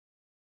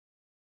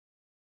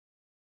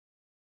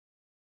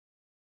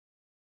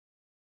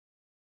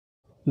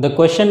The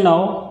question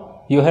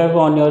now you have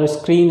on your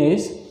screen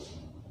is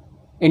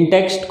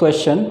Intext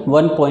question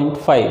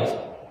 1.5.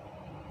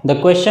 The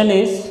question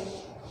is,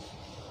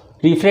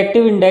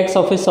 refractive index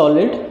of a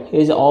solid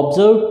is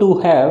observed to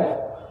have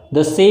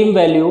the same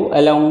value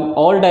along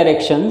all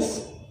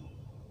directions.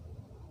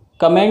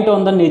 Comment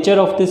on the nature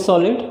of this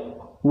solid.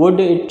 Would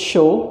it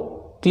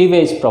show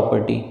cleavage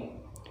property?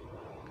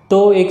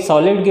 तो एक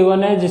solid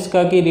given है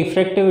जिसका कि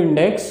refractive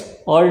index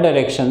all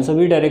direction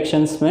सभी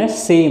directions में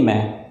same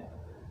है,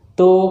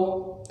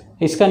 तो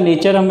इसका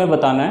नेचर हमें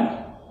बताना है।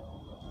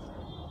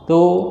 तो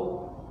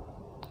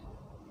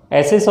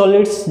ऐसे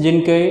सॉलिड्स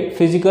जिनके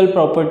फिजिकल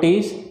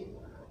प्रॉपर्टीज़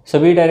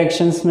सभी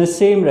डायरेक्शंस में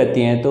सेम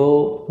रहती हैं तो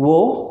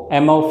वो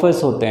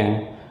एमॉर्फस होते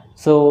हैं।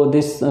 So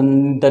this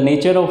the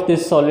nature of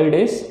this solid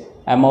is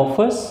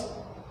amorphous.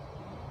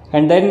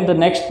 And then the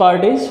next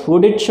part is,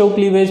 would it show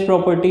cleavage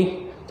property?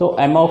 तो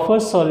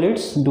amorphous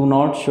solids do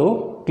not show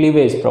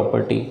cleavage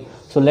property.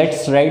 So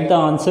let's write the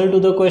answer to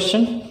the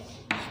question.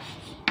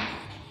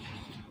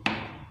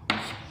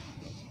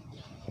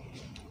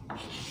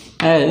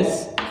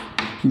 As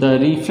the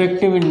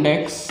refractive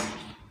index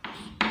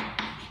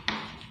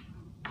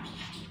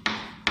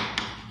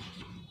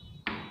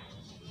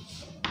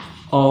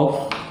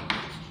of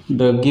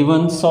the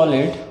given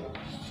solid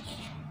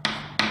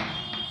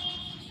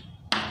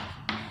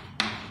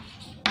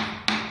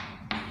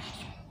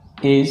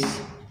is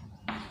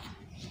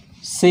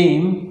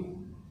same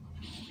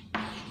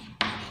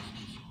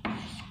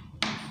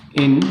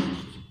in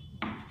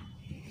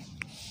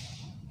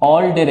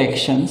all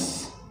directions,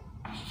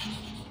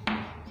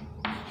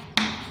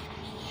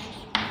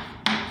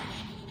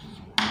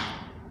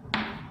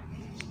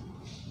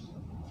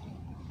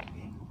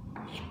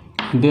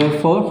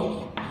 therefore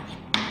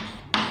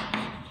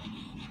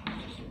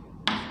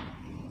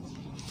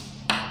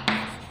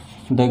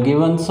the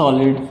given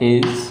solid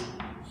is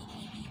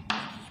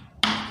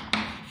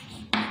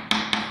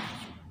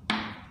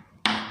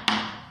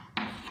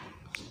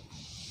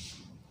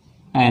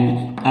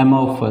an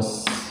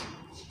amorphous.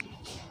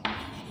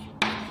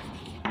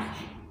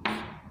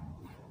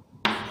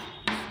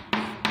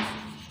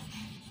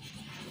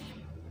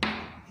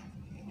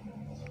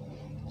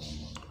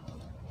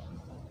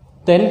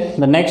 Then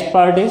the next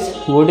part is,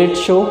 would it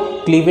show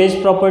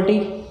cleavage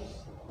property?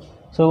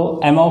 So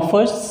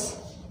amorphous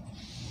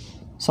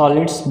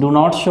solids do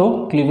not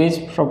show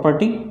cleavage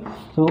property,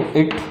 so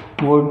it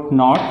would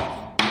not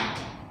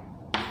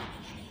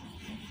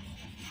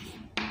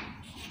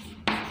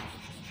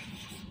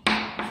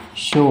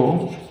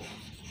show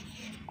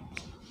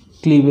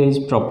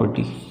cleavage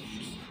property.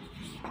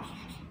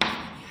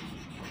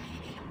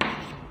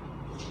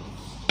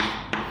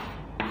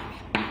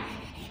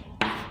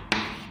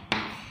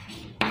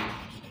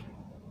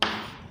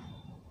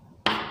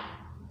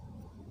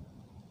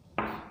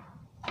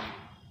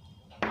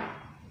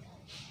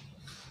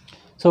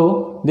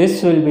 So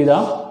this will be the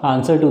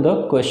answer to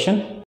the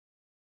question.